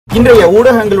இன்றைய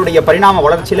ஊடகங்களுடைய பரிணாம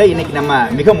வளர்ச்சியில இன்னைக்கு நம்ம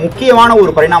மிக முக்கியமான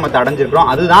ஒரு பரிணாமத்தை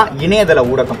அடைஞ்சிருக்கிறோம். அதுதான் இணையதள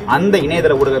ஊடகம். அந்த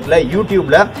இணையதள ஊடகத்துல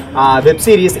யூடியூப்ல வெப்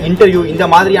சீரிஸ், இன்டர்வியூ இந்த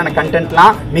மாதிரியான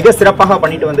கண்டென்ட்லாம் மிக சிறப்பாக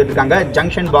பண்ணிட்டு வந்துட்டு இருக்காங்க.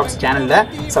 ஜங்ஷன் பாக்ஸ் சேனல்ல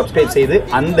சப்ஸ்கிரைப் செய்து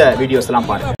அந்த வீடியோஸ் எல்லாம்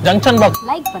பாருங்க. ஜங்ஷன் பாக்ஸ்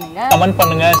லைக் பண்ணுங்க, கமெண்ட்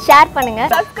பண்ணுங்க, ஷேர் பண்ணுங்க,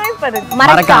 சப்ஸ்கிரைப் பண்ணுங்க,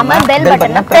 மறக்காம பெல்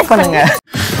பட்டனை பிரஸ் பண்ணுங்க.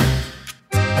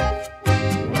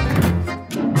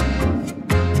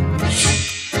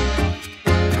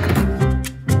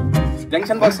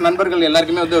 ஜங்ஷன் பாக்ஸ் நண்பர்கள்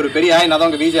எல்லாருக்குமே வந்து ஒரு பெரிய ஹாய். நான் தான்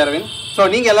உங்கள் விஜயரவிந்த். ஸோ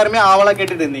நீங்கள் எல்லாருமே ஆவலாக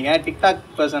கேட்டுட்டு இருந்தீங்க, டிக்டாக்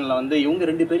பர்சனில் வந்து இவங்க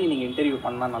 2 பேரும் நீங்கள் இன்டர்வியூ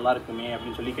பண்ணால் நல்லா இருக்குமே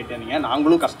அப்படின்னு சொல்லி கேட்டிருந்தீங்க.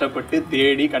 நாங்களும் கஷ்டப்பட்டு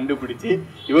தேடி கண்டுபிடிச்சி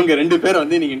இவங்க 2 பேர்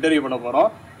வந்து நீங்கள் இன்டர்வியூ பண்ண போகிறோம்.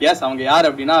 எஸ், அவங்க யார்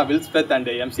அப்படின்னா வில்ஸ்பேட் அண்ட்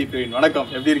எம்சி பிரவீன். வணக்கம்,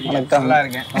 எப்படி இருக்கீங்க? நல்லா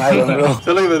இருக்கேன்.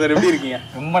 சொல்லுங்க பிரதர், எப்படி இருக்கீங்க?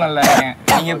 ரொம்ப நல்லா இருக்கேன்.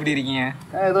 நீங்க எப்படி இருக்கீங்க?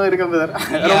 ஏதோ இருக்கேன் பிரதர்,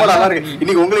 ரொம்ப நல்லா இருக்கு.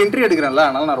 இன்னைக்கு உங்களை இன்டர்வியூ எடுக்கிறேன்ல,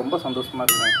 அதனால நான் ரொம்ப சந்தோஷமா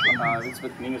இருக்கேன்.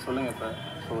 வில்ஸ்பேட், நீங்கள் சொல்லுங்க இப்போ.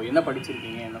 ஸோ என்ன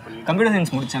படிச்சிருக்கீங்க, என்ன பண்ணி? கம்ப்யூட்டர்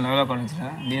சயின்ஸ் முடிச்சேன் லெவலா காலேஜ்ல,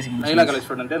 பேசிக் நைலா காலேஜ்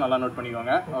ஸ்டூடெண்ட், நல்லா நோட்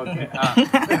பண்ணிக்கோங்க. ஓகே.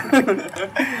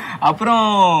 அப்புறம்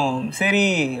சரி,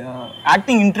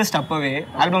 ஆக்டிங் இன்ட்ரெஸ்ட் அப்போவே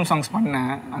ஆல்பம் சாங்ஸ்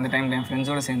பண்ணேன். அந்த டைமில் என்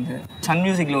ஃப்ரெண்ட்ஸோடு சேர்ந்து சன்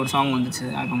மியூசிக்கில் ஒரு சாங் வந்துச்சு,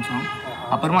 ஆல்பம் சாங்.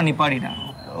 அப்புறமா நிப்பாடிட்டேன்.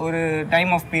 ஒரு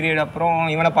டைம் ஆஃப் பீரியட் அப்புறம்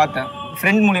இவனை பார்த்தேன்,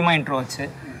 ஃப்ரெண்ட் மூலிமா இன்ட்ரோ ஆச்சு.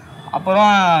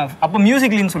 அப்புறம் அப்போ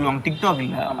மியூசிக்லின்னு சொல்லுவாங்க, டிக்டாக்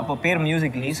இல்லை, அப்போ பேர்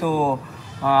மியூசிக்லி. ஸோ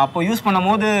அப்போ யூஸ் பண்ணும்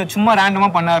போது சும்மா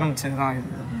ரேண்டமாக பண்ண ஆரம்பிச்சது தான் இது.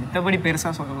 மற்றபடி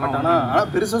பெருசாக சொல்லலாம். ஆனால்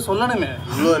பெருசாக சொல்லணுமே,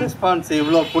 இவ்வளோ ரெஸ்பான்ஸ்,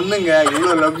 இவ்வளோ பொண்ணுங்க,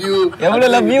 இவ்வளோ லவ் யூ, எவ்வளோ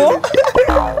லவ் யூ.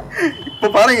 இப்போ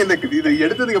பாருங்க, இந்த இது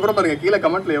எடுத்ததுக்கு அப்புறம் பாருங்க கீழே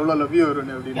கமெண்ட்ல எவ்வளோ லவ் யூ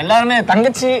வரும்னு அப்படின்னு. எல்லாருமே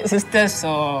தங்கச்சி, சிஸ்டர்ஸ்.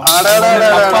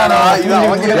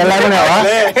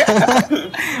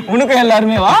 உனக்கு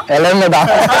எல்லாருமே வா, எல்லாருமே தான்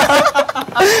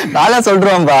நாளா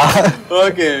சொல்றோம்பா.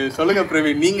 ஓகே, சொல்லுங்க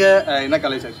பிரவீன், நீங்க என்ன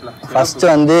காலேஜ்? ஆக்சுவலா ஃபர்ஸ்ட்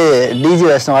வந்து டிஜி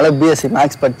வைஷ்ணவால பிஎஸ்சி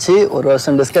மேக்ஸ் படிச்சு ஒரு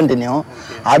வருஷம் டிஸ்கண்டினியூ.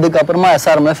 அதுக்கப்புறமா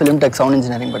எஸ்ஆர்எம்ல ஃபிலிம் டெக் சவுண்ட்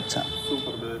இன்ஜினியரிங் படித்தேன்.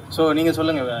 ஸோ நீங்கள்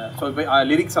சொல்லுங்கள். ஸோ இப்போ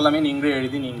லிரிக்ஸ் எல்லாமே நீங்களே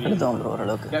எழுதி நீங்கள் எழுதுவோம் ப்ரோ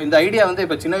ஓரளவுக்கு. இந்த ஐடியா வந்து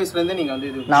இப்போ சின்ன வயசுலேருந்தே நீங்கள் வந்து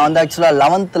இது? நான் வந்து ஆக்சுவலாக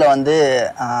 11th வந்து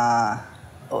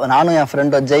நானும் என்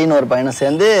ஃப்ரெண்டோ ஜெயின் ஒரு பையனை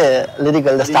சேர்ந்து லிரிக்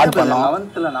எழுத ஸ்டார்ட் பண்ணோம்.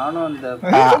 11th நானும் அந்த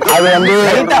அது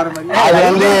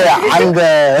வந்து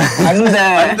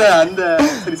அந்த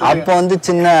அப்போ வந்து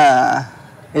சின்ன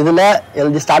இதில்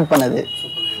எழுதி ஸ்டார்ட் பண்ணது.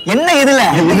 என்ன இதுல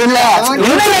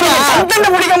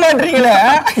முடிக்க மாட்டீங்களே,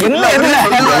 என்ன இதுல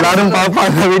எல்லாரும்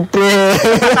பாப்பாங்க, விட்டு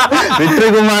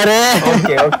குமாரே.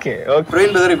 Okay okay okay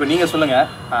Praveen brother, இப்போ நீங்கள் சொல்லுங்கள்.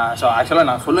 ஸோ ஆக்சுவலாக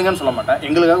நான் சொல்லுங்கன்னு சொல்ல மாட்டேன்,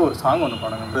 எங்களுக்காக ஒரு சாங் ஒன்று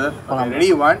பாடுங்க பிரதர். ரெடி,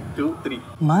 1 2 3.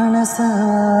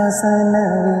 மனசாசனவே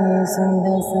சொந்த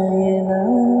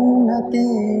செயலம்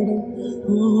தேடி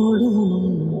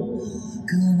ஓடும்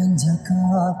கலஞ்ச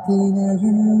காத்தின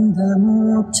இந்த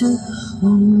மூச்சு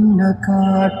உன்னை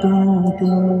காட்டும்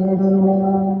தேடுவா,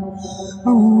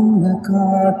 உன்னை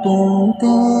காட்டும்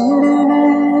தேடுவா,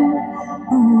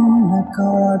 உன்னை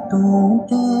காட்டும்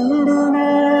தேடுவா.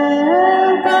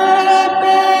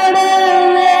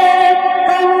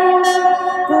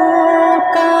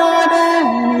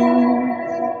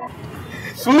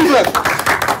 சூப்பர்,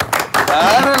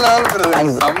 வேற லெவல்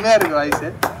பிரதர், செம்மையா இருக்கு வாய்ஸ்.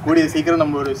 கூடிய சீக்கிரம்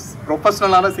நம்ம ஒரு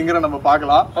ப்ரொஃபஷனலான சிங்கரை நம்ம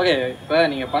பார்க்கலாம். ஓகே, இப்போ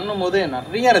நீங்கள் பண்ணும்போது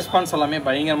நிறைய ரெஸ்பான்ஸ் எல்லாமே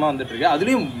பயங்கரமாக வந்துட்டு இருக்கு.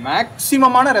 அதுலேயும்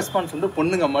மேக்ஸிமமான ரெஸ்பான்ஸ் வந்து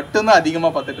பொண்ணுங்க மட்டும்தான்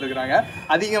அதிகமாக பார்த்துட்டு இருக்கிறாங்க.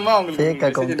 அதிகமாக அவங்களுக்கு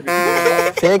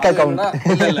ஃபேக் அக்கௌண்ட்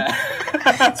இல்லை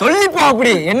சொல்லிப்போம்.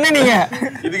 அப்படி என்ன நீங்க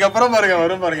இதுக்கப்புறம் பாருங்க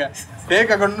வரும் பாருங்க,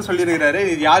 ஃபேக் அக்கௌண்ட்னு சொல்லியிருக்கிறாரு.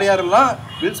 இது யார் யாரெல்லாம்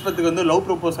வில்ஸ்பத்துக்கு வந்து லவ்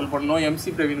ப்ரொபோசல் பண்ணணும், எம்சி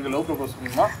பிரவீனுக்கு லவ் ப்ரொபோசல்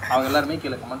பண்ணணுமோ அவங்க எல்லாருமே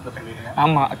கீழே கமெண்ட்ல சொல்லிடுங்க.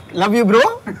 ஆமா, love you bro,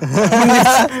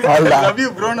 love you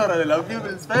ப்ரோன்னு வராது, லவ் யூ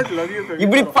வில்ஸ்பட், லவ் யூ.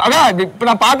 இப்படி அதான் இப்ப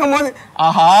நான் பார்க்கும்போது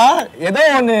ஆஹா ஏதோ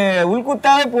ஒன்று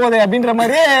உள்குத்தாவே போகுது அப்படின்ற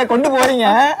மாதிரியே கொண்டு போறீங்க.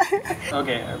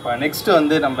 ஓகே, இப்போ நெக்ஸ்ட்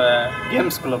வந்து நம்ம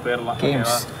கேம்ஸ்குள்ள போயிடலாம்.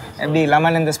 கேம்ஸ் எப்படி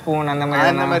லெமன் இந்த ஸ்பூன் அந்த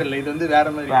மாதிரி இல்லை, இது வந்து வேற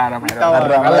மாதிரி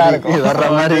வர்ற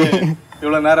மாதிரி.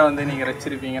 இவ்வளோ நேரம் வந்து நீங்கள்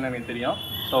ரசிச்சிருப்பீங்கன்னு எனக்கு தெரியும்.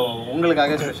 ஸோ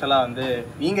உங்களுக்காக ஸ்பெஷலாக வந்து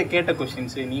நீங்கள் கேட்ட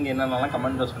கொஸ்டின்ஸு, நீங்கள் என்னென்னலாம்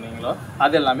கமெண்ட்டில் சொன்னீங்களோ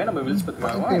அது எல்லாமே நம்ம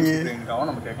வில்ஸ்பத்துக்காகவும்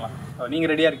நம்ம கேட்கலாம்.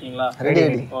 நீங்கள் ரெடியாக இருக்கீங்களா? ரெடி.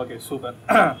 Okay, super.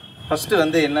 ஃபர்ஸ்ட்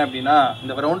வந்து என்ன அப்படின்னா,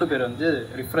 இந்த ரவுண்டு பேர் வந்து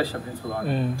ரிஃப்ரெஷ் அப்படின்னு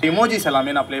சொல்லுவாங்க. இமோஜிஸ்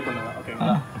எல்லாமே நான் ப்ளே பண்ணுவேன்,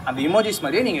 ஓகேங்களா? அந்த இமோஜிஸ்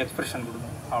மாதிரியே நீங்கள் எக்ஸ்பிரஷன்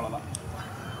கொடுக்கணும், அவ்வளோதான்.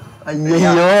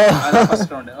 ஐயோ, அதான்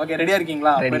ஃபர்ஸ்ட் ரவுண்டு. ஓகே, ரெடியாக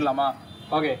இருக்கீங்களா? போயிடலாமா?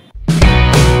 ஓகே.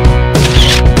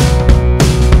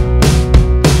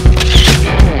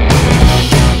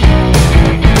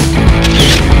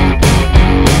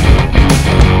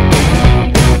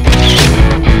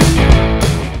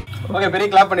 ஓகே, பெரிய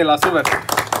கிளாப் பண்ணிடலாம். சூப்பர்,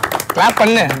 கிளாப்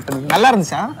பண்ணு. நல்லா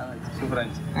இருந்துச்சா? சூப்பராக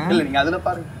இருந்துச்சு. இல்லை, நீங்கள் அதில்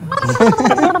பாருங்க.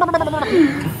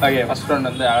 ஓகே, ஃபர்ஸ்ட் ரவுண்ட்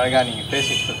வந்து அழகாக நீங்கள் ஃபேஸ்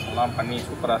எக்ஸ்பிரஷன்லாம் பண்ணி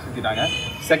சூப்பராக சுற்றிட்டாங்க.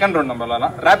 செகண்ட் ரவுண்ட் நம்ம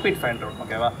விளாட்லாம், ரேபிட் ஃபைண்ட் ரவுண்ட்.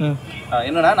 ஓகேவா?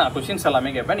 என்னன்னா நான் கொஸ்டின்ஸ்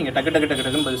எல்லாமே கேட்பேன், நீங்கள் டக்கு டக்கு டக்கு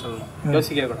டக்குன்னு பதில் சொல்லணும்,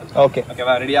 யோசிக்கவே கூடாது. ஓகே,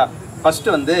 ஓகேவா? ரெடியா? ஃபர்ஸ்ட்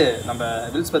வந்து நம்ம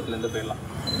வில்ஸ்பத்லேருந்து போயிடலாம்.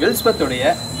 வில்ஸ்பத்தோடைய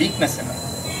வீக்னஸ் என்ன?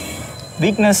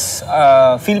 வீக்னஸ்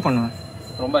ஃபீல் பண்ணுவேன்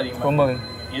ரொம்ப அதிகமாக. ரொம்பவே.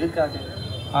 எதுக்காக?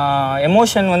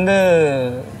 எமோஷன் வந்து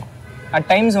அட்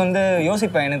டைம்ஸ் வந்து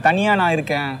யோசிப்பேன், எனக்கு தனியாக நான்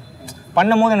இருக்கேன்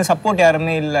பண்ணும்போது எனக்கு சப்போர்ட்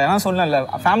யாருமே இல்லை. நான் சொல்லல,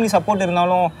 ஃபேமிலி சப்போர்ட்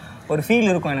இருந்தாலும் ஒரு ஃபீல்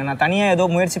இருக்கும் எனக்கு, நான் தனியாக ஏதோ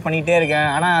முயற்சி பண்ணிகிட்டே இருக்கேன்,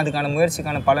 ஆனால் அதுக்கான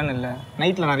முயற்சிக்கான பலன் இல்லை.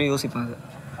 நைட்டில் நிறைய யோசிப்பேன், அது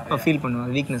அப்போ ஃபீல்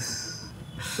பண்ணுவேன். Weakness.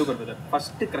 Super brother.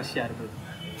 First crush யாருக்கு?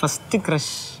 ஃபஸ்ட்டு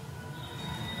க்ரஷ்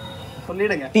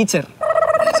சொல்லிடுங்க. டீச்சர்.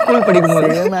 ஸ்கூல் படிக்கும்போது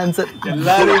ஆன்சர்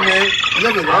எல்லாருமே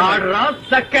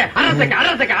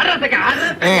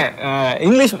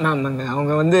இங்கிலீஷ் மேம் தாங்க.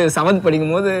 அவங்க வந்து 7th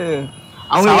படிக்கும்போது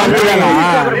அவங்க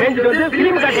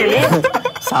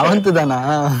 7th தானா?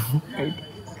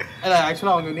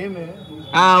 ஆக்சுவலாக அவங்க நேம்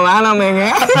வேணாமேங்க.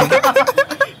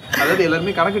 அதாவது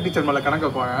எல்லாருமே கணக்கு டீச்சர் மேலே கணக்கு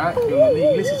வைப்பாங்க, இவங்க வந்து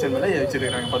இங்கிலீஷ் டீச்சர் மேலே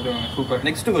வச்சிருக்காங்க பார்த்துக்கோங்க. சூப்பர்.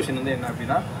 நெக்ஸ்ட் கொஸ்டின் வந்து என்ன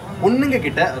அப்படின்னா, பொண்ணுங்க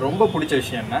கிட்ட ரொம்ப பிடிச்ச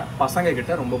விஷயம் என்ன, பசங்க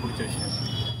கிட்ட ரொம்ப பிடிச்ச விஷயம்?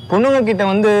 பொண்ணுங்க கிட்ட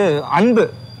வந்து அன்பு,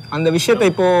 அந்த விஷயத்தை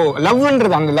இப்போ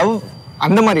லவ்ன்றது அந்த லவ்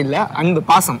அந்த மாதிரி இல்லை, அன்பு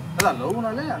பாசம். அதான்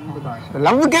லவ்னாலே அன்பு தான்.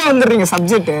 லவ்வுக்கே வந்துடுறீங்க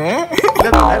சப்ஜெக்ட்.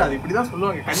 அது இப்படி தான்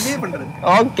சொல்லுவாங்க, கன்வே பண்ணுறது.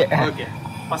 Okay okay.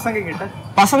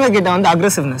 பசங்க கிட்ட வந்து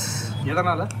அக்ரெசிவ்னஸ்.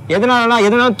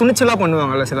 எதனால துணிச்சலா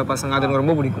பண்ணுவாங்கல்ல சில பசங்க, அது எனக்கு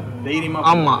ரொம்ப பிடிக்கும். தைரியமா.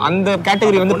 ஆமா, அந்த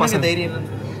கேட்டகரி வந்து பசங்க.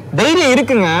 தைரியம்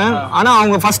இருக்குங்க, ஆனா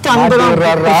அவங்க ஃபர்ஸ்ட் அன்புதான்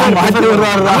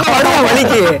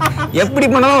வலிக்கு எப்படி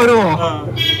பண்ணாலும் வருவோம்.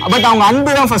 பட் அவங்க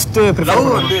அன்பு தான் ஃபர்ஸ்ட் ப்ரிஃபர்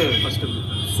வந்து ஃபர்ஸ்ட்.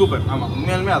 சூப்பர். ஆமா,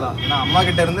 உண்மையாலுமே அதான். ஏன்னா அம்மா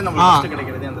கிட்ட இருந்து நமக்கு ஃபர்ஸ்ட்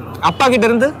கிடைக்கிறதே அந்த லவ். அப்பா கிட்ட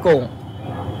இருந்து கோவம்,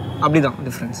 அப்படிதான்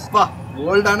டிஃபரன்ஸ். வா,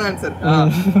 போல்டான ஆன்சர்.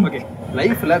 ஓகே.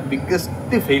 லைஃப்ல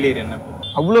பிக்கெஸ்ட் ஃபெயிலியர் என்ன?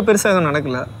 அவ்வளோ பெருசாக எதுவும்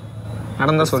நடக்கல,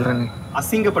 நடந்தா சொல்கிறேன்.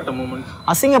 அசிங்கப்பட்ட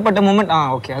மூமெண்ட்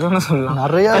ஓகே, அது ஒன்று சொல்லலாம்.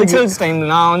 நிறைய கல்ச்சரல்ஸ் டைம்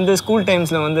நான் வந்து ஸ்கூல்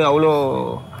டைம்ஸில் வந்து அவ்வளோ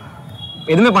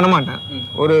எதுவுமே பண்ண மாட்டேன்.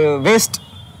 ஒரு வேஸ்ட்,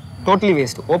 டோட்டலி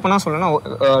வேஸ்ட். ஓப்பனாக சொல்லணும்னா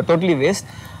டோட்டலி வேஸ்ட்.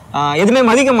 எதுவுமே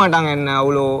மதிக்க மாட்டாங்க என்ன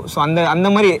அவ்வளோ. ஸோ அந்த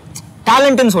மாதிரி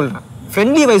டேலண்ட்டுன்னு சொல்கிறேன்.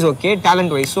 Friendly wise okay,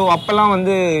 talent wise. So அப்போல்லாம்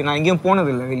வந்து நான் எங்கேயும்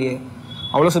போனதில்லை வெளியே,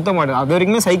 அவ்வளோ சுத்த மாட்டேன். அது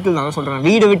வரைக்குமே சைக்கிள் தான் சொல்கிறேன்.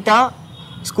 வீடு விட்டால்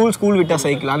ஸ்கூல் விட்டால்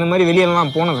சைக்கிள், அந்த மாதிரி வெளியெல்லாம்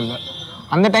நான் போனதில்லை.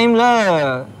 அந்த டைமில்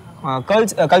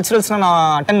கல்ச்சுரல்ஸ்லாம் நான்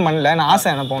அட்டன் பண்ணல, நான் ஆசை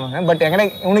என்ன போனேன். பட்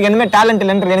உனக்கு எதுவுமே டேலண்ட்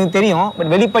இல்லைன்றது எனக்கு தெரியும்.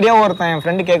 பட் வெளிப்படையாக ஒருத்தன் என்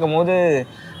ஃப்ரெண்டு கேட்கும் போது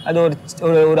அது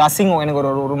ஒரு அசிங்கம், எனக்கு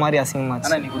ஒரு மாதிரி அசிங்கமாச்சு.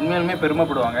 ஆனால் இன்னைக்கு உண்மையாலுமே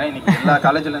பெருமைப்படுவாங்க. இன்னைக்கு எல்லா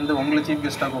காலேஜ்லேருந்து உங்களுக்கு சீஃப்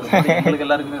கெஸ்ட்டாக கொடுக்கும், உங்களுக்கு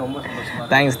எல்லாருக்குமே ரொம்ப சந்தோஷமா.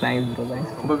 Thanks bro,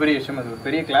 thanks. ரொம்ப பெரிய விஷயம், அது ஒரு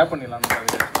பெரிய கிளாப் பண்ணிடலாம்.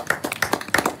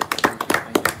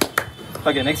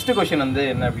 ஓகே. நெக்ஸ்ட் கொஸ்டின் வந்து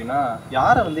என்ன அப்படின்னா,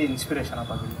 யாரை வந்து இன்ஸ்பிரேஷனாக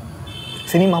பார்க்குறீங்க?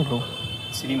 Cinema bro.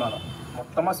 சினிமா தான்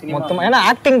மொத்தமாக. ஏன்னா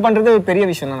ஆக்டிங் பண்ணுறது ஒரு பெரிய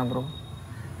விஷயம் தானே ப்ரோ.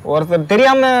 ஒருத்தர்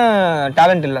தெரியாமல்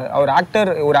டேலண்ட் இல்லை,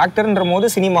 ஒரு ஆக்டர்ன்ற போது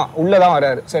சினிமா உள்ளே தான்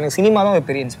வராரு. ஸோ எனக்கு சினிமா தான் ஒரு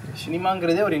பெரிய இன்ஸ்பிரேஷன்.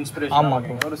 சினிமாங்கிறதே ஒரு இன்ஸ்பிரேஷன். ஆமாம்.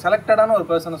 ஒரு செலக்டடான ஒரு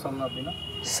பர்சனை சொல்லணும் அப்படின்னா?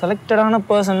 செலக்டடான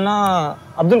பர்சன்னா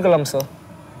Abdul Kalam sir.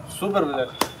 Super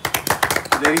brother.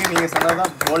 இது வரைக்கும் நீங்கள்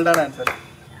சொன்னதான் போல்டான ஆன்சர்.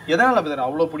 எதனால் பிரதர்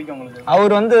அவ்வளோ பிடிக்கும் உங்களுக்கு?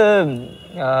 அவர் வந்து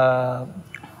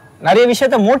நிறைய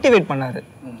விஷயத்த மோட்டிவேட் பண்ணார்.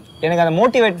 எனக்கு அந்த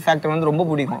மோட்டிவேட் ஃபேக்டர் வந்து ரொம்ப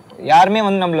பிடிக்கும். யாருமே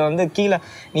வந்து நம்மளை வந்து கீழே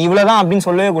நீ இவ்வளோதான் அப்படின்னு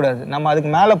சொல்லவே கூடாது, நம்ம அதுக்கு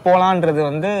மேலே போகலான்றது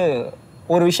வந்து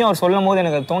ஒரு விஷயம் அவர் சொல்லும் போது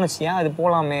எனக்கு அது தோணுச்சு, ஏன் அது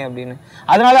போகலாமே அப்படின்னு.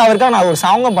 அதனால அவருக்காக நான் ஒரு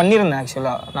சாங்கும் பண்ணியிருந்தேன்.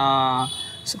 ஆக்சுவலாக நான்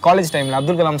காலேஜ் டைமில்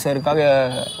அப்துல் கலாம் சாருக்காக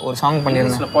ஒரு சாங்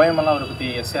பண்ணியிருந்தேன். போயமெல்லாம் அவரை பற்றி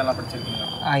எஸ்ஏலாம்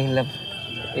படிச்சிருக்கீங்களா? இல்லை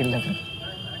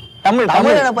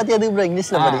தமிழை பற்றி எதுக்கு ப்ரோ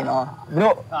இங்கிலீஷில் படிக்கணும்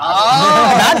ப்ரோ?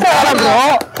 ப்ரோ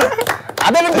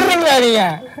அதை விட்டுறீங்களா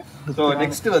நீங்கள்? ஸோ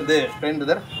நெக்ஸ்ட் வந்து ஃப்ரெண்ட்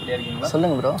இருக்கீங்களா?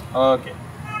 சொல்லுங்க ப்ரோ. ஓகே.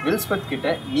 வில்ஸ்பத் கிட்ட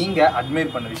நீங்க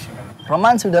அட்மையர் பண்ண விஷயம் என்ன?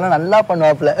 ரொமான்ஸ் வீடியோலாம் நல்லா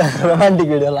பண்ணுவாப்ல.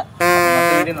 ரொமான்டிக் வீடியோலாம்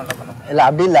நல்லா பண்ணுவோம். இல்லை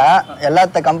அப்படி இல்லை,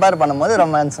 எல்லாத்த கம்பேர் பண்ணும்போது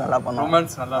ரொமான்ஸ் நல்லா பண்ணுவோம்.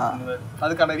 ரொமான்ஸ் நல்லா பண்ணுவார்.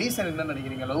 அதுக்கான ரீசன் என்ன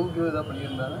நினைக்கிறீங்க? லவ் ஏதாவது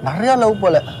பண்ணியிருந்தாரு? நிறைய லவ்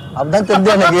போல, அப்படிதான்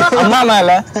தெரிஞ்சு எனக்கு. அம்மா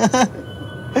மேல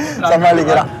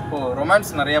சமாளிக்கிறான். ஓ,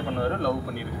 ரொமான்ஸ் நிறைய பண்ணுவாரு, லவ்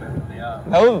பண்ணியிருக்காரு இல்லையா?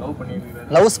 லவ் பண்ணியிருக்காரு.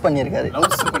 லவ்ஸ் பண்ணியிருக்காரு.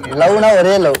 லவ்னா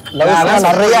ஒரே லவ், லவ்ஸ்னா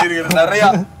நிறைய.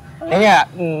 ஏங்க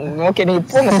ஓகே, நீங்க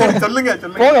போங்க சொல்லுங்க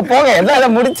போங்க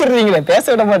எல்லாம் முடிச்சிடுறீங்களே, பேச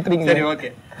விட மாட்டீங்க. சரி ஓகே.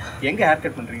 எங்க ஹேர்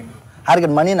கட் பண்றீங்க? ஹேர்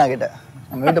கட் மணி நான் கிட்ட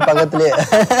நம்ம வீட்டு பக்கத்துலயே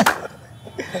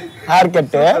ஹேர்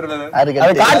கட். அது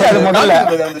காட்டு, அது முதல்ல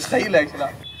அந்த ஸ்டைல் ஆக்சுவலா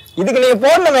இதுக்கு நீங்க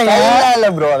போடணுமே. இல்ல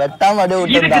ப்ரோ, வெட்டாம அப்படியே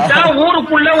விட்டுட்டா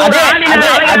ஊருக்குள்ள ஒரு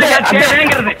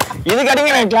ஆளிங்கிறது. இதுக்கு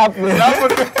அடிங்க நான் கிளாப்.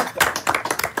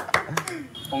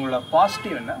 உங்களோட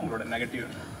பாசிட்டிவ் என்ன, உங்களோட நெகட்டிவ்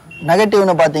என்ன?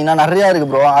 நெகட்டிவ்னு பார்த்தீங்கன்னா நிறையா இருக்குது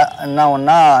ப்ரோ. என்ன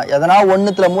ஒன்றா எதனா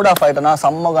ஒன்றுத்துல மூட் ஆஃப் ஆகிட்டேன்னா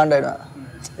செம்ம காண்டாயிடுவேன்.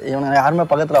 இவனுங்க யாருமே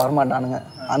பக்கத்தில் வரமாட்டானுங்க,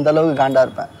 அந்த அளவுக்கு காண்டாக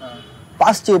இருப்பேன்.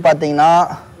 பாசிட்டிவ் பார்த்தீங்கன்னா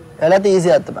எல்லாத்தையும்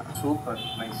ஈஸியாக எடுத்துப்பேன். Super,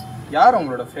 nice. யார்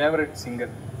உங்களோட favourite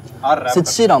singer R rapper?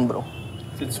 Sid Sriram bro.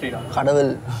 Sid Sriram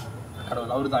கடவுள்,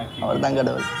 அவர் தான்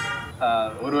கடவுள்.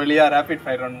 ஒரு வழியா ரேபிட்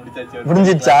ஃபயர் ரவுண்ட்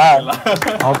முடிஞ்சிச்சா?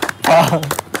 அப்பா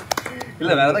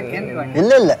இல்ல வேற ஏதாவது கேள்வி?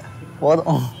 இல்லை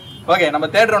போதும். ஓகே நம்ம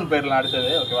தேர்ட் ரவுண்ட் போயிடலாம்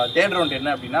அடுத்தது. ஓகேவா? தேர்ட் ரவுண்ட் என்ன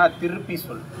அப்படின்னா திருப்பி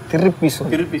சொல். திருப்பி சொல்.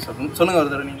 திருப்பி சொல். சொல்லுங்க ஒரு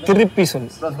தடவை நீங்க. திருப்பி சொல்.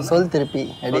 சொல் திருப்பி.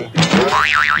 Ready.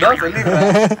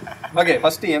 Okay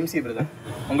first MC brother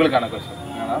உங்களுக்கான क्वेश्चन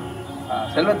என்னன்னா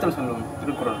செல்வத்துள் செல்வம்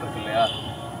திருக்குறள் இருக்கு இல்லையா?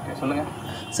 ஓகே சொல்லுங்க.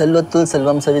 செல்வத்துள்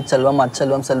செல்வம் செவிச்செல்வம்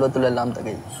அச்செல்வம் செல்வத்துள் எல்லாம்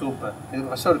தகை. சூப்பர். இது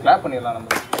ஃபர்ஸ்ட் ஒரு கிளாப் பண்ணிடலாம் நம்ம.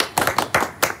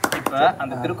 இப்போ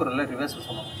அந்த திருக்குறள்ல ரிவர்ஸ்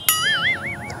சொல்லணும்.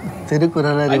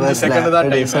 திருக்குறளை ரிவர்ஸ் செகண்ட் தான்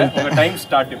டைம். உங்க டைம்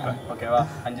ஸ்டார்ட் இப்போ. ஓகேவா?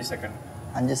 5 செகண்ட்.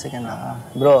 5 செகண்டா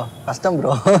ப்ரோ? கஷ்டம்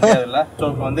ப்ரோ. இல்ல சோ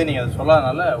இப்போ வந்து நீங்க அதை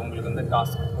சொல்லாதனால உங்களுக்கு வந்து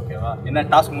டாஸ்க். ஓகேவா? என்ன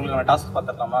டாஸ்க் உங்களுக்கு டாஸ்க்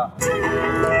பார்த்துடலாமா?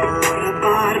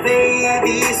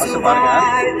 ஃபர்ஸ்ட் பாருங்க.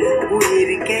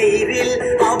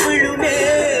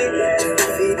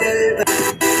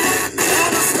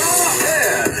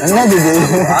 என்னது இது?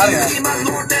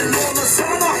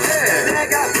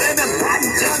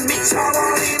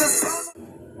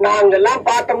 நாங்கெல்லாம்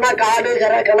பார்த்தோம்னா காடு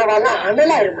கரை கனவெல்லாம்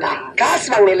அனலா இருக்குடா. காசு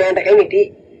வாங்கல என்ற கை நீட்டி.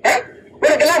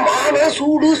 உனக்கெல்லாம் மானம்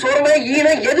சூடு சோர்மை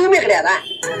ஈனம் எதுவுமே கிடையாதா?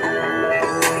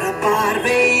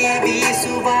 பார்வை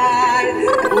வீசுவாள்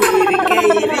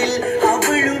கையில்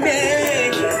அவளுமே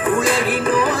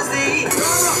உலகின் ஓசை.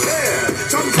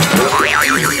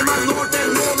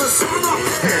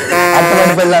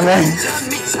 எல்லாமே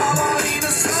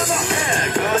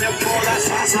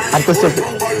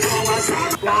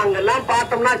நாங்கெல்லாம்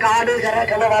பார்த்தோம்னா காடு கரை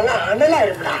கனவெல்லாம் அனலா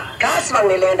இருக்குடா. காசு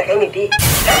வாங்கல என்ற கை நீட்டி.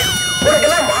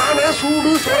 உனக்கெல்லாம் மானம்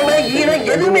சூடு சோர்மை ஈனம்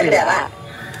எதுவுமே கிடையாதா?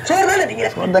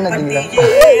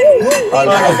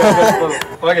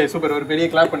 Okay super. ஒரு பெரிய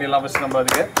கிளாப் பண்ணிடலாம் ஃபர்ஸ்ட் நம்ம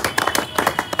அதுக்கு.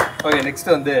 ஓகே நெக்ஸ்ட்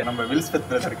வந்து நம்ம வில்ஸ்பத்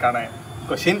பிரதருக்கான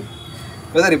क्वेश्चन.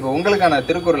 பிரதர் இப்போ உங்களுக்கான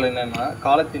திருக்குறள் என்னன்னா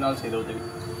காலத்தினால் செய்த உதவி.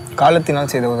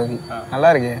 காலத்தினால் செய்த உதவி. நல்லா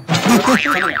இருக்கே.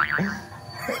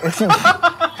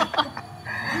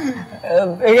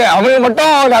 அவங்க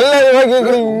மட்டும் நல்ல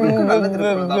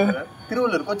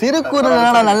திருக்குறள்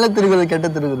நல்ல திருக்குறள் கெட்ட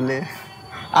திருக்குறள்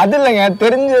அது இல்லைங்க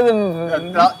தெரிஞ்சது.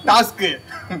 டாஸ்க்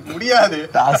முடியாது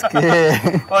டாஸ்க்.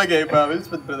 ஓகே இப்போ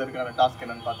வில்ஸ்பத் பிரதருக்கான டாஸ்க்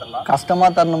என்னன்னு பார்த்தறலாம். கஷ்டமா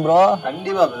தரணும் ப்ரோ.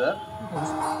 கண்டிப்பா பிரதர்.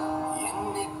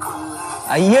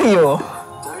 ஐயோ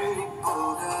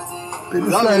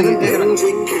பெருசா இருக்கு.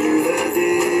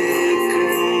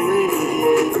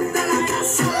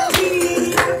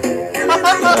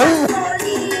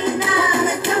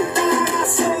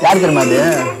 யார் தெரியுமா அது?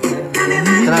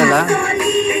 தெரியுமா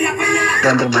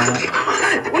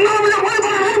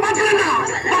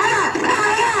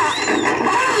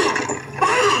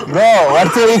ப்ரோ?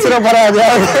 வரிசை வீச்சுற போறாது.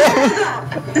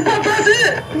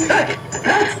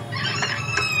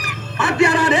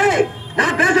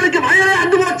 நான் பேசுறதுக்கு வயலே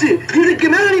அந்து போச்சு. இதுக்கு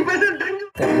மேல நீ பேச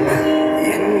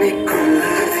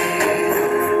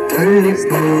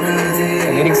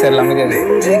லிரிக்ஸ் எல்லாமே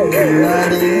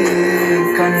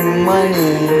கண்மணி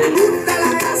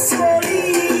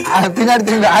பின்னாடி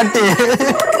திரும்பி ஆட்டு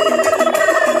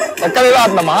மக்களெல்லாம்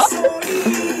ஆடணுமா?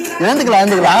 எழுந்துக்கலாம்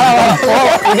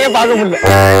இதே பார்க்க முடியல.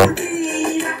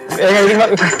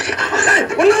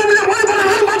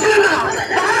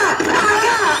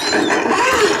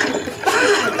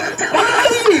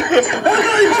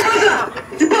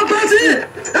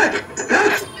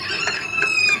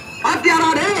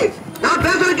 நான்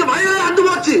பேசுறதுக்கு வயலே அந்து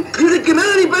போச்சு. இதுக்கு மேல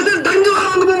நீ பேச தங்க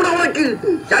வந்து போட உனக்கு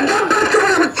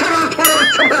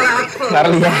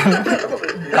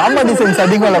காமெடி சென்ஸ்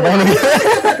அதிகமா பையனுக்கு.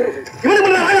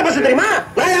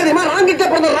 தெரியுமா? ராங்கிட்ட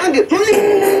பிறந்த ராங்கு சொல்லி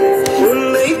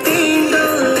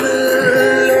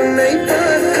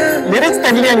லிரிக்ஸ்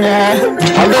தெரியலையாங்க.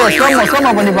 அப்படியே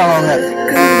சோமா பண்ணிப்பாங்க அவங்க.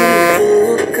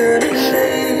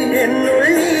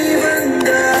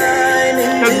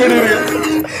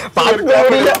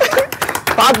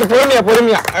 பார்த்து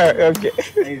பொறுமையா. ஓகே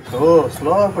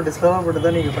ஸ்லோவா போட்டு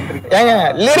தான் நீங்க பண்றீங்க. ஏங்க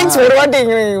லிரிக்ஸ் ஒரு வாட்டி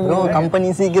ப்ரோ கம்பெனி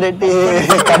சீக்ரெட்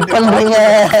கட் பண்றீங்க.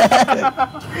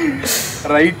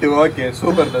 Right. Okay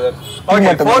super brother.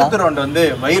 Okay fourth round வந்து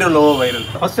வைரல்.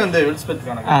 ஃபர்ஸ்ட் வந்து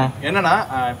வில்ஸ்பத்கான என்னன்னா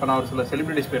இப்போ நான் ஒரு சில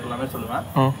செலிபிரிட்டிஸ் பேர் எல்லாமே சொல்லுவேன்.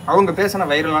 அவங்க பேசின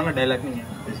வைரலான டைலாக் நீங்க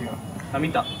பேசிக்கலாம்.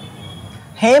 நமிதா.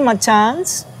 ஹே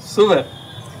மச்சான்ஸ். சூப்பர்.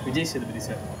 விஜய் சேதுபதி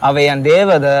சார். அவ என்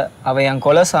தேவதை, அவ என்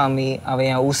கொலசாமி, அவ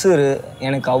என் உசுறு,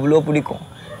 எனக்கு அவ்வளோ பிடிக்கும்,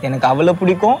 எனக்கு அவளை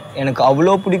பிடிக்கும், எனக்கு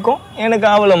அவ்வளோ பிடிக்கும், எனக்கு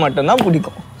அவளை மட்டும்தான்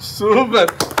பிடிக்கும்.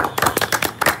 சூப்பர்.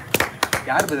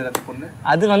 யார் பிரதர் அந்த பொண்ணு?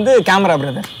 அது வந்து கேமரா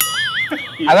பிரதர்.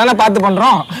 அதானே பார்த்து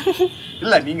பண்றோம்.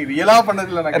 இல்ல நீங்க ரியலா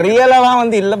பண்ணது இல்ல. ரியலாவா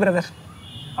வந்து இல்ல பிரதர்.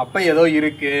 அப்ப ஏதோ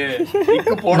இருக்கு.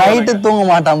 நைட்டு தூங்க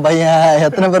மாட்டான் பையன்.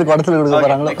 எத்தனை பேர் குடத்துல கொடுக்க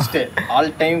போறாங்களோ. Next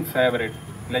all time favourite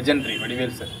legendary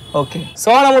Vadivel sir. Okay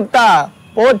சோனமுத்தா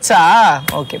போச்சா?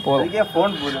 ஓகே போதும்.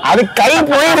 ஃபோன் போடு. அது கை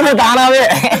போயிடுது தானாவே.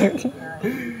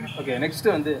 ஓகே நெக்ஸ்ட்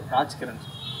வந்து ராஜ்கிரண்.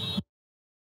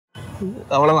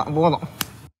 அவ்வளவுதான் போதும்.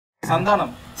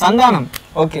 சந்தானம்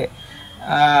ஓகே.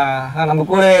 நம்ம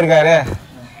கூடவே இருக்காரு.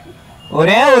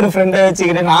 ஒரே ஒரு ஃப்ரெண்டை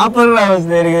வச்சுக்கிட்டு 40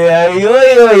 அவஸ்தை இருக்கு. ஐயோ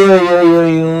ஐயோ ஐயோ ஐயோ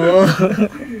ஐயோ.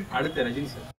 அடுத்து ரஜினி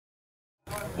சார்.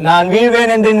 நான்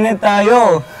வீழ்வேன் என்று நினைத்தாயோ.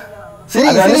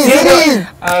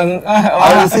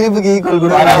 சிரிப்புக்கு ஈக்குவல்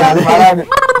கூட வராது.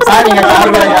 சார் நீங்க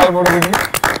கால் போடுறீங்க.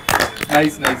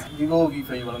 Nice nice. விவோ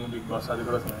V5 வழங்கும் பிக் பாஸ் அது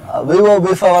கூட சொல்லுங்க. விவோ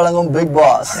V5 வழங்கும் பிக்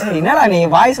பாஸ். என்னடா நீ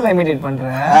வாய்ஸ்ல இமிடேட் பண்ற?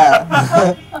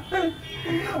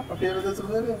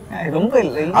 ரொம்ப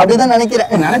இல்லை அப்படிதான் நினைக்கிறேன்.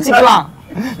 நினைச்சுக்கலாம்.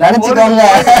 நினைச்சுக்கோங்க.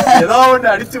 ஏதோ ஒன்று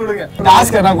அடிச்சு விடுங்க.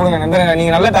 டாஸ்க் எல்லாம் கொடுங்க.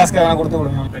 நீங்க நல்ல டாஸ்க் எல்லாம் கொடுத்து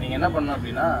விடுங்க. இப்போ நீங்க என்ன பண்ணணும்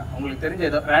அப்படின்னா உங்களுக்கு தெரிஞ்ச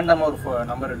ஏதோ ரேண்டமா ஒரு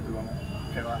நம்பர் எடுத்துக்கோங்க.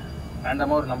 ஓகேவா?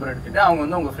 ரேண்டமா ஒரு நம்பர் எடுத்துட்டு அவங்க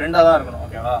வந்து உங்க ஃப்ரெண்டா தான் இருக்கணும்.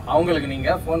 ஓகேவா? அவங்களுக்கு நீங்க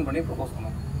ஃபோன் பண்ணி ப்ரோபோஸ்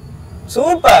பண்ணணும்.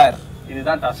 சூப்பர்.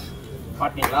 இதுதான் டாஸ்க்.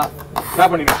 பாத்தீங்களா?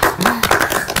 ஸ்டாப் பண்ணிடுங்க.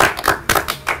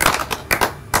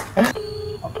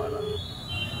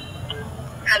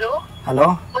 ஹலோ ஹலோ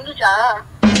வந்துச்சா?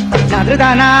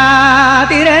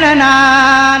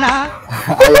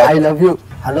 I love you.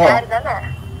 Hello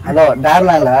hello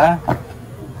டார்லாம் இல்ல,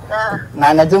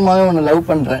 நான் நிஜமாவே உன்னை லவ்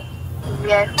பண்றேன்.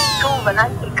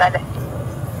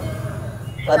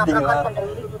 பாத்தீங்களா?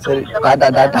 சரி டாடா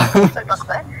டாடா.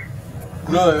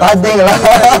 பாத்தீங்களா?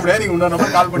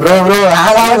 ப்ரோ ப்ரோ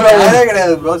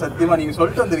கிடையாது ப்ரோ, சத்தியமா நீங்க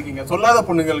சொல்லிட்டு வந்திருக்கீங்க. சொல்லாத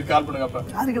பொண்ணுங்களுக்கு கால் பண்ணுங்க. அப்ப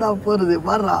யாருக்குடா போறது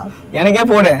பாருடா. எனக்கே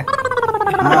போடு.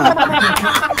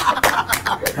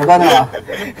 பாருடா.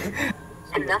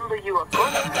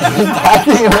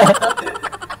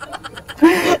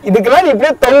 இதுக்கெல்லாம் நீ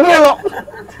இப்படியே தொங்கணும்.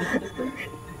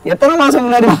 எத்தனை மாசம்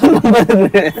முன்னாடி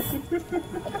நம்புறது?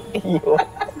 ஐயோ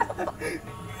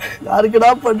யாருக்குடா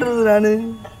பண்றது நானு?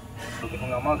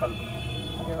 உங்க அம்மா கால் பண்ணுங்க.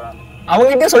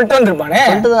 அவங்ககிட்ட சொல்லிட்டு வந்திருப்பானே.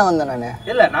 சொல்லிட்டு தான் வந்தேன் நானு.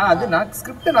 இல்ல நான்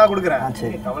ஸ்கிரிப்ட் நான் கொடுக்குறேன்.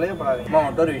 சரி கவலையே படாதீங்க. அம்மா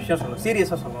மட்டும் ஒரு விஷயம் சொல்லணும்,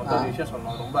 சீரியஸா சொல்லணும். ஒரு விஷயம்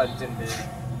சொல்லணும், ரொம்ப அர்ஜென்ட்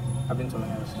அப்படின்னு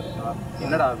சொல்லுங்க.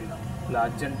 என்னடா அப்படின்னா இல்லை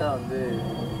அர்ஜென்ட்டாக வந்து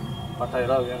 10,000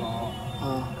 ரூபா வேணும்,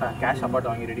 கேஷ் அப்பாட்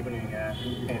வாங்கி ரெடி பண்ணுவீங்க,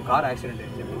 எங்கள் கார் ஆக்சிடென்ட்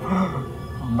ஆயிடுச்சு.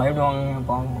 பயப்படுவாங்க,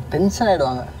 பாவம் டென்ஷன்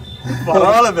ஆகிடுவாங்க.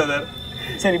 பரவாயில்ல பிரதர்.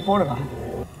 சரி போடுங்க.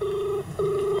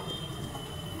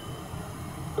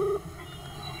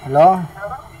 ஹலோ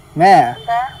மே,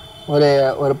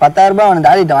 ஒரு 10,000 ரூபாய் அவனை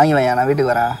தாடிட்டு வாங்கி வையா, நான்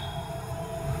வீட்டுக்கு வரேன்.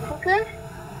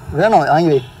 வேணும்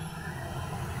வாங்கி வை.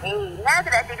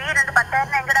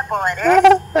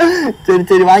 சரி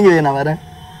சரி வாங்கி வை, நான் வரேன்.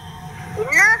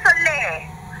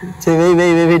 சரி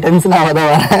வை டென்ஷன் ஆகாத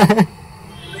வரேன்.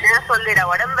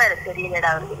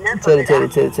 சரி சரி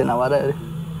சரி சரி நான் வரேன்.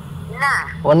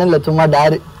 ஒன்றும் இல்லை, சும்மா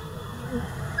டாரு.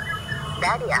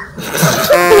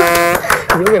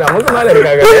 நமக்கு மேல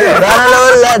இருக்காங்க.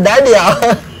 டாடியா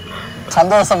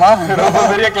சந்தோஷமா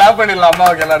பெரிய கிளாப் பண்ணிடலாம்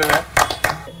அம்மாவுக்கு எல்லாருமே.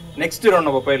 நெக்ஸ்ட் ரவுண்ட்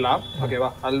நம்ம போயிடலாம். ஓகேவா?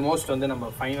 ஆல்மோஸ்ட் வந்து நம்ம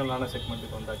ஃபைனலான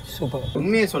செக்மெண்ட்டுக்கு வந்தாச்சு. சூப்பர்.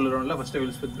 உண்மையை சொல்லுறோம்ல, ஃபர்ஸ்ட்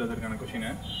வில்ஸ்பெத் பிரதருக்கான கொஸ்டின்.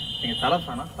 நீங்க தலை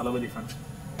ஃபேனா தளபதி ஃபேன்?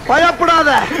 பயப்படாத.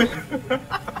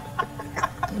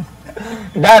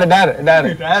 டார் டார் டார்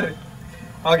டார்.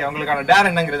 ஓகே, உங்களுக்கான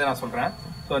டார் என்னங்கிறத நான் சொல்றேன்.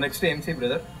 ஸோ நெக்ஸ்ட் எம்சி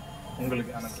பிரதர்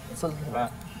உங்களுக்கு சொல்லுங்களா?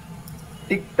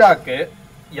 டிக்டாக்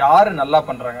யாரு நல்லா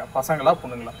பண்றாங்க, பசங்களா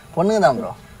பொண்ணுங்களா? பொண்ணுங்க தான்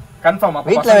ப்ரோ. கன்ஃபார்மா?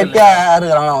 வீட்ல வெட்டியா யாரு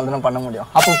இருக்கிறாங்க வந்து பண்ண முடியும்.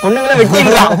 அப்போ பொண்ணுங்கள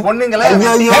வெட்டிங்களா? பொண்ணுங்கள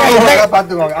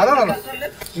பாத்துக்கோங்க. அதான்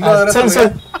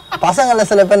பசங்கள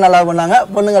சில பேர் நல்லா பண்ணாங்க,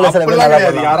 பொண்ணுங்கள சில பேர் நல்லா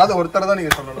பண்ணாங்க. யாராவது ஒருத்தர் தான்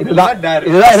நீங்க சொல்லணும்.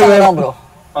 இதுதான் ப்ரோ.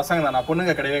 பசங்க தான்,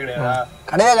 பொண்ணுங்க கிடையவே கிடையாதா?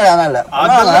 கிடையவே கிடையாது. இல்ல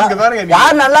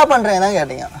யார் நல்லா பண்றீங்க தான்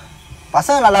கேட்டீங்க.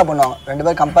 பசங்க நல்லா பண்ணுவாங்க, ரெண்டு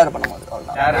பேரும் கம்பேர் பண்ணும்போது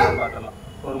அவ்வளவுதான். பாட்டலாம்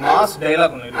ஒரு மாஸ்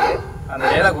டயலாக் ஒன்று இருக்கு, அந்த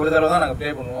டயலாக் ஒரு தடவை தான் நாங்கள்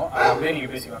ப்ளே பண்ணுவோம், அதை அப்படியே நீங்க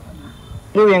பேசிக்கலாம்.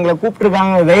 எங்களை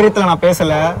கூப்பிட்டுருக்காங்க, தைரியத்தில் நான்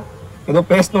பேசல, ஏதோ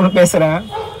பேசணும்னு பேசுறேன்.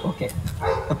 ஓகே,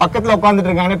 பக்கத்தில் உட்காந்துட்டு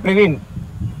இருக்கானே பிரவீன்,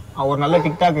 அவர் ஒரு நல்ல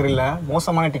டிக்டாக்கர் இல்லை,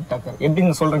 மோசமான டிக்டாக்கர்.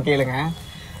 எப்படின்னு சொல்றேன் கேளுங்க.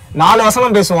 4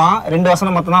 வசனம் பேசுவான், 2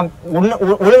 வசனம் மட்டும் தான்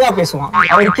ஒழுங்கா பேசுவான்.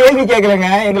 அவர் கேள்வி கேட்கலங்க,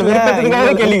 எங்களுக்கு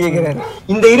விருப்பத்துக்காக கேள்வி கேட்கிறாரு.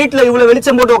 இந்த இருட்டுல இவ்வளவு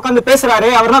வெளிச்சம் போட்டு உட்காந்து பேசுறாரு,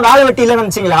 அவர் தான் வேலை வெட்டி இல்லைன்னு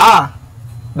நினைச்சீங்களா?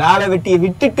 வேலை வெட்டியை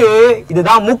விட்டுட்டு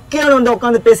இதுதான் முக்கியம் வந்து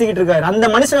உட்காந்து பேசிக்கிட்டு இருக்காரு. அந்த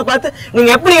மனுஷனை பார்த்து நீங்க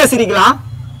எப்படி சிரிக்கலாம்?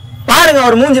 பாருங்க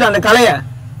அவர் மூஞ்சில அந்த கலைய,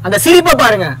 அந்த சிரிப்பை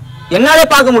பாருங்க. என்னாலே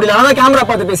பார்க்க முடியல, அதான் கேமரா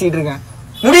பார்த்து பேசிக்கிட்டு இருக்கேன்.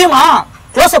 முடியுமா?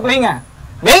 க்ளோஸ் அப் வைங்க,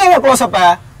 வைங்க க்ளோஸ் அப்ப.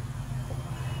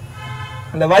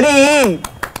 அந்த வலி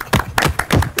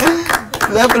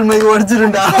வேப்பிள் மைக்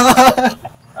உடைச்சிருண்டா.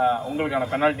 உங்களுக்கான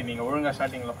பெனால்டி நீங்க ஒழுங்கா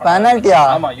ஸ்டார்டிங்ல பெனால்டியா?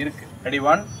 ஆமா இருக்கு. ரெடி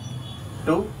 1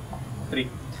 2 3.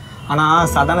 ஆனா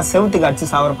சாதாரண செவுத்துக்கு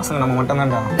அடிச்சு சாவர பசங்க நம்ம மட்டும்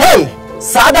தான்டா. டேய்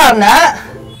சாதாரண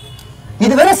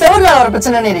இது வேற செவுத்துல வர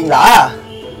பிரச்சனை நினைக்கிறீங்களா?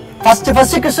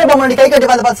 ஃபர்ஸ்ட் கிருஷ்ண பொம்மடி கை கட்டி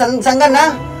பார்த்து சங்கண்ண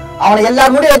அவனை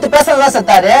எல்லாரும் முடிய எடுத்து பேசறதா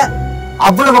செத்தாரு.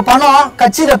 அவ்வளவு பணம்,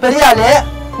 கட்சியில பெரிய ஆளு,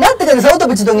 நேத்துக்கு செவுத்த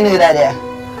பிச்சு தொங்கி நிற்கிறாரு.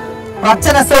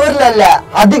 பிரச்சனை செவுர்ல இல்ல,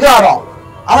 அதிகாரம்.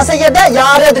 அவன் செய்யறத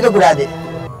யாரும் எடுக்க கூடாது.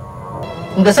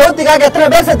 இந்த சவுத்துக்காக எத்தனை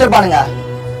பேர் செத்துருப்பானுங்க.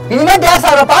 இனிமேட்டு யார்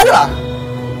சாவர பாக்கலாம்.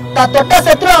 தொட்டா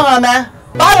செத்துருவாங்க.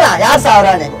 பாக்கலாம் யார்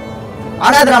சாவரான்னு.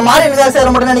 ஆனா அது நான் மாறி சேர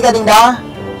மட்டும் நினைக்காதீங்கடா.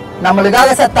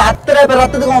 நம்மளுக்காக செத்த அத்தனை பேர்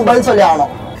ரத்தத்துக்கும் பதில் சொல்லி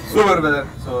ஆகணும். Super brother.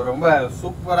 ஸோ ரொம்ப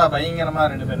சூப்பராக பயங்கரமாக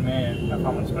 2 பேருமே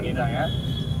பர்ஃபார்மன்ஸ் பண்ணிட்டாங்க.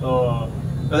 ஸோ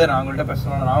பிரதர் நான் உங்கள்கிட்ட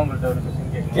பேசணும். நான் உங்கள்கிட்ட ஒரு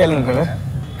கொஸ்டின் கேளுங்க பிரதர்.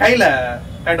 கையில்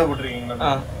டைட்டோ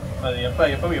போட்டிருக்கீங்களா? அது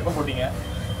எப்போ போட்டீங்க?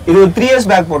 இது 3 years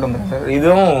பேக் போட்டோம் பிரதர்.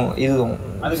 இதுவும்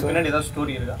அதுக்கு பின்னாடி ஏதாவது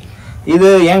ஸ்டோரி இருக்கா? இது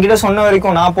என்கிட்ட சொன்ன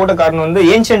வரைக்கும் நான் போட்ட காரணம் வந்து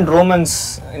ஏன்ஷியன்ட் ரோமன்ஸ்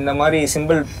இந்த மாதிரி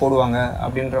சிம்பிள் போடுவாங்க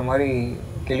அப்படின்ற மாதிரி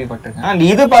கேள்விப்பட்டிருக்கேன். அண்ட்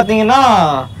இது பார்த்தீங்கன்னா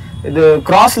இது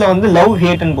கிராஸ்ல வந்து லவ்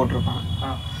ஹேட்னு போட்டிருப்பாங்க.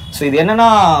 ஸோ இது என்னன்னா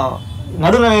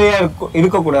நடுநிலையா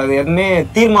இருக்கக்கூடாது, எதுவுமே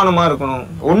தீர்மானமா இருக்கணும்.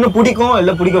 ஒன்று பிடிக்கும்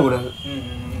இல்லை பிடிக்கக்கூடாது,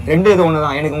 ரெண்டு இது ஒன்று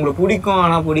தான். எனக்கு உங்களுக்கு பிடிக்கும்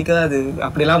ஆனால் பிடிக்காது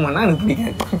அப்படிலாம் பண்ணால் எனக்கு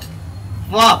பிடிக்காது.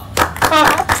 வா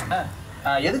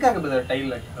எதுக்காக பிரதர்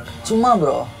டைல்? சும்மா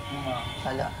ப்ரோ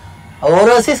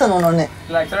ஒரு சீசன் ஒன்று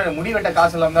இல்லை ஆக்சுவலாக முடி வெட்ட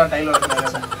காசு இல்லாமல் தான் டைல்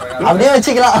அப்படியே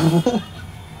வச்சுக்கலாம்.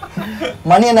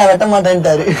 மணி என்ன வெட்ட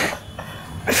மாட்டேன்ட்டாரு.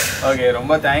 ஓகே,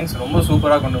 ரொம்ப தேங்க்ஸ். ரொம்ப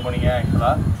சூப்பராக கொண்டு போனீங்க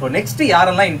ஆக்சுவலாக. ஸோ நெக்ஸ்ட்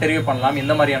யாரெல்லாம் இன்டர்வியூ பண்ணலாம்,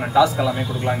 இந்த மாதிரியான டாஸ்க் எல்லாமே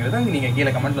கொடுக்கலாங்கிறது நீங்கள்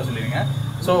கீழே கமெண்ட்டில் சொல்லிடுங்க.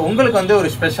 ஸோ உங்களுக்கு வந்து ஒரு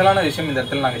ஸ்பெஷலான விஷயம் இந்த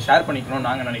இடத்துல நாங்கள் ஷேர் பண்ணிக்கணும்னு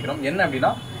நாங்கள் நினைக்கிறோம். என்ன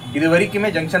அப்படின்னா, இது வரைக்குமே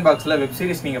ஜங்ஷன் பாக்ஸில் வெப்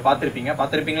சீரிஸ் நீங்கள்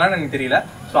பார்த்துருப்பீங்களான்னு எனக்கு தெரியல.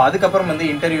 ஸோ அதுக்கப்புறம் வந்து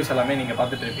இன்டர்வியூஸ் எல்லாமே நீங்கள்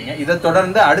பார்த்துட்டு இருப்பீங்க. இதை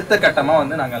தொடர்ந்து அடுத்த கட்டமாக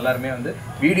வந்து நாங்கள் எல்லாருமே வந்து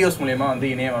வீடியோஸ் மூலயமா வந்து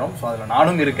இணைய வரோம். ஸோ அதில்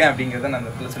நானும் இருக்கேன் அப்படிங்கிறத நான்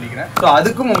இந்த இடத்துல சொல்லிக்கிறேன். ஸோ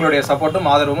அதுக்கும் உங்களுடைய சப்போர்ட்டும்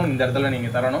ஆதரவும் இந்த இடத்துல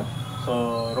நீங்கள் தரணும். ஸோ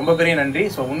ரொம்ப பெரிய நன்றி.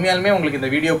 ஸோ உண்மையாலுமே உங்களுக்கு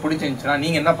இந்த வீடியோ பிடிச்சிருந்துச்சுன்னா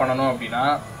நீங்கள் என்ன பண்ணணும் அப்படின்னா,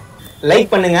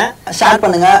 லைக் பண்ணுங்க, ஷேர்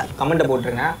பண்ணுங்க, கமெண்ட்டை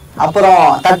போட்டுருங்க. அப்புறம்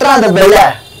தட்டுற அந்த பெல்ல